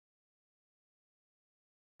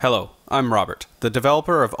Hello, I'm Robert, the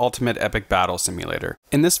developer of Ultimate Epic Battle Simulator.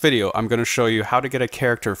 In this video, I'm going to show you how to get a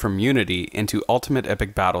character from Unity into Ultimate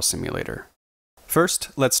Epic Battle Simulator. First,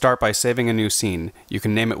 let's start by saving a new scene. You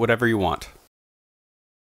can name it whatever you want.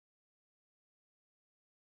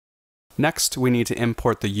 Next, we need to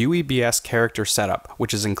import the UEBS character setup,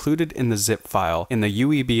 which is included in the zip file in the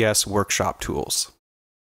UEBS workshop tools.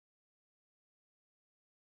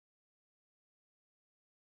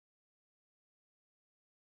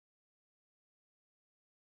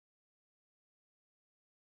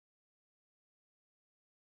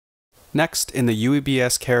 Next, in the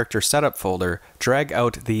UEBS character setup folder, drag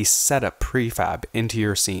out the setup prefab into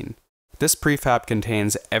your scene. This prefab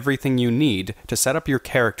contains everything you need to set up your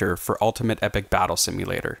character for Ultimate Epic Battle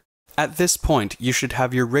Simulator. At this point, you should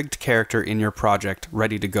have your rigged character in your project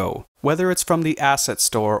ready to go. Whether it's from the asset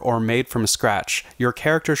store or made from scratch, your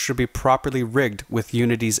character should be properly rigged with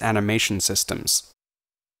Unity's animation systems.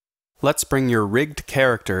 Let's bring your rigged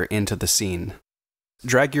character into the scene.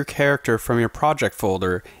 Drag your character from your project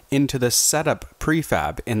folder into the setup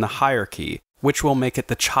prefab in the hierarchy, which will make it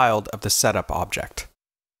the child of the setup object.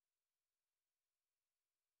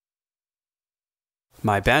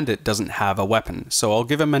 My bandit doesn't have a weapon, so I'll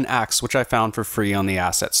give him an axe which I found for free on the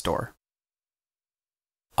asset store.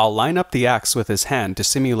 I'll line up the axe with his hand to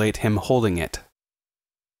simulate him holding it.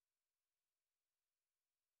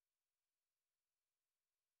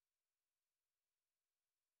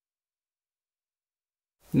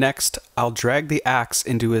 Next, I'll drag the axe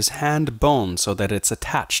into his hand bone so that it's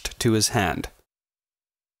attached to his hand.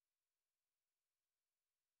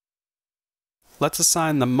 Let's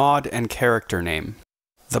assign the mod and character name.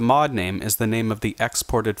 The mod name is the name of the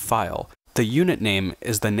exported file. The unit name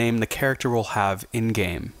is the name the character will have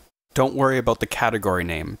in-game. Don't worry about the category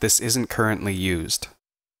name, this isn't currently used.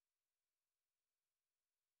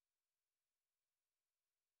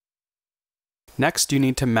 Next, you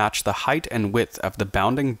need to match the height and width of the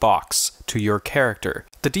bounding box to your character.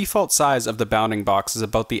 The default size of the bounding box is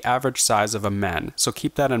about the average size of a man, so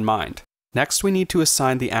keep that in mind. Next, we need to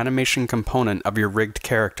assign the animation component of your rigged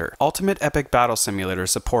character. Ultimate Epic Battle Simulator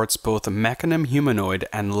supports both Mechanim Humanoid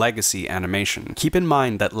and Legacy animation. Keep in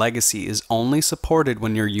mind that Legacy is only supported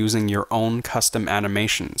when you're using your own custom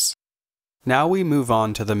animations. Now we move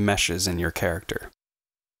on to the meshes in your character.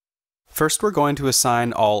 First, we're going to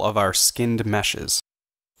assign all of our skinned meshes.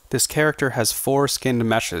 This character has 4 skinned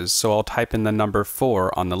meshes, so I'll type in the number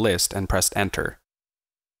 4 on the list and press enter.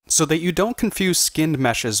 So that you don't confuse skinned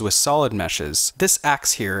meshes with solid meshes, this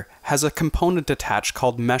axe here has a component attached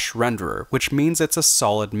called Mesh Renderer, which means it's a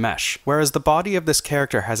solid mesh, whereas the body of this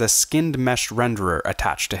character has a skinned mesh renderer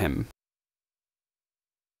attached to him.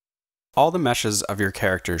 All the meshes of your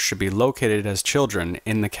character should be located as children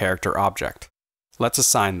in the character object. Let's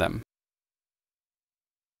assign them.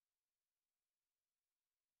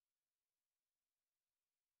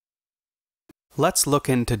 Let's look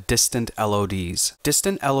into distant LODs.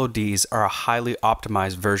 Distant LODs are a highly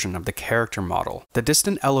optimized version of the character model. The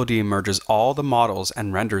distant LOD merges all the models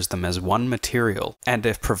and renders them as one material, and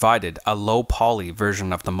if provided, a low poly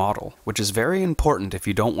version of the model, which is very important if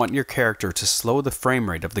you don't want your character to slow the frame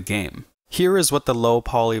rate of the game. Here is what the low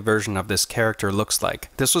poly version of this character looks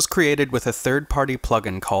like. This was created with a third-party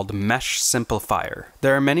plugin called Mesh Simplifier.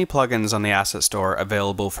 There are many plugins on the asset store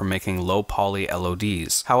available for making low poly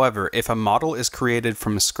LODs. However, if a model is created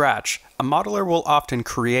from scratch, a modeler will often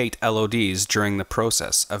create LODs during the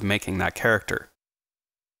process of making that character.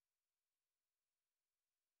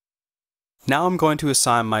 Now I'm going to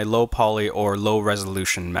assign my low poly or low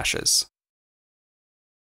resolution meshes.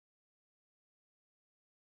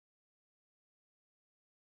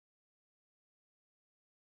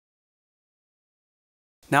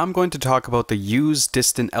 Now I'm going to talk about the Use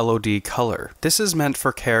Distant LOD color. This is meant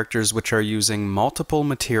for characters which are using multiple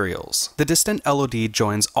materials. The distant LOD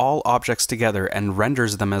joins all objects together and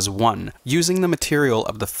renders them as one, using the material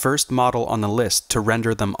of the first model on the list to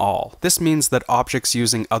render them all. This means that objects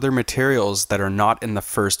using other materials that are not in the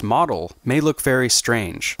first model may look very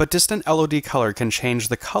strange, but distant LOD color can change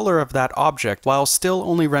the color of that object while still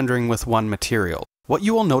only rendering with one material. What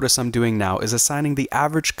you will notice I'm doing now is assigning the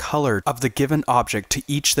average color of the given object to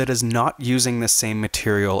each that is not using the same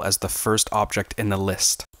material as the first object in the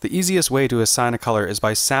list. The easiest way to assign a color is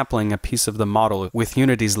by sampling a piece of the model with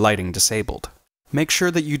Unity's lighting disabled. Make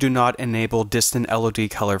sure that you do not enable distant LOD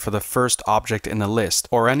color for the first object in the list,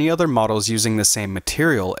 or any other models using the same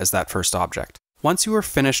material as that first object. Once you are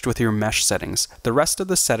finished with your mesh settings, the rest of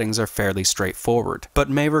the settings are fairly straightforward, but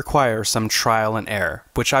may require some trial and error,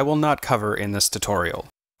 which I will not cover in this tutorial.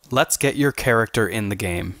 Let's get your character in the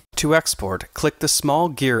game. To export, click the small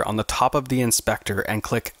gear on the top of the inspector and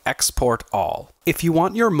click Export All. If you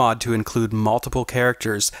want your mod to include multiple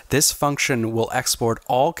characters, this function will export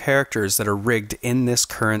all characters that are rigged in this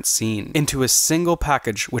current scene into a single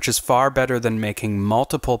package, which is far better than making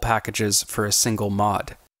multiple packages for a single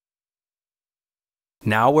mod.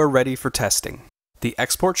 Now we're ready for testing. The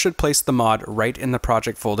export should place the mod right in the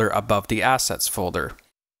project folder above the Assets folder.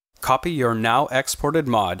 Copy your now exported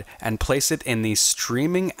mod and place it in the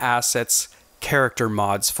Streaming Assets Character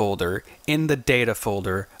Mods folder in the Data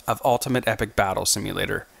folder of Ultimate Epic Battle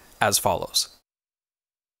Simulator, as follows.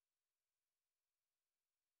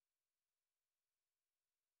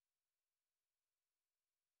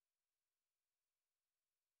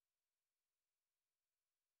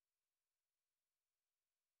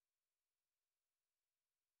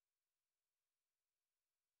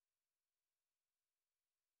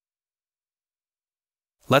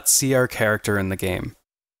 Let's see our character in the game.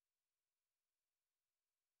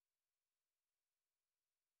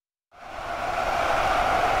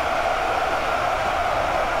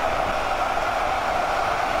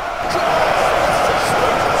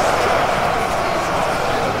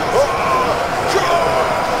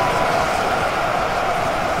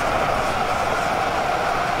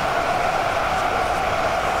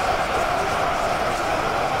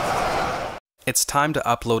 It's time to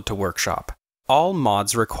upload to Workshop. All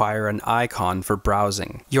mods require an icon for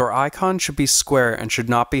browsing. Your icon should be square and should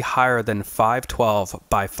not be higher than 512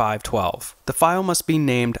 by 512. The file must be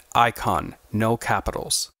named icon, no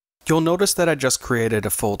capitals. You'll notice that I just created a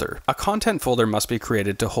folder. A content folder must be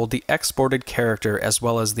created to hold the exported character as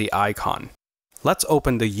well as the icon. Let's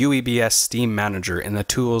open the UEBS Steam Manager in the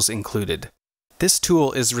tools included. This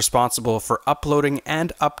tool is responsible for uploading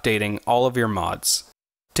and updating all of your mods.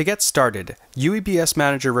 To get started, UEBS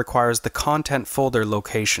Manager requires the content folder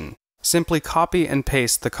location. Simply copy and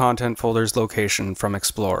paste the content folder's location from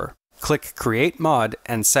Explorer. Click Create Mod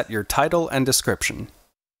and set your title and description.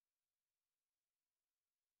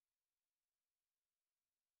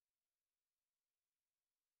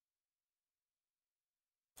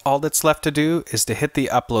 All that's left to do is to hit the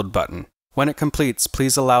Upload button. When it completes,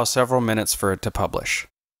 please allow several minutes for it to publish.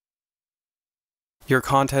 Your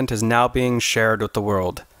content is now being shared with the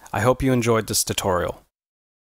world. I hope you enjoyed this tutorial.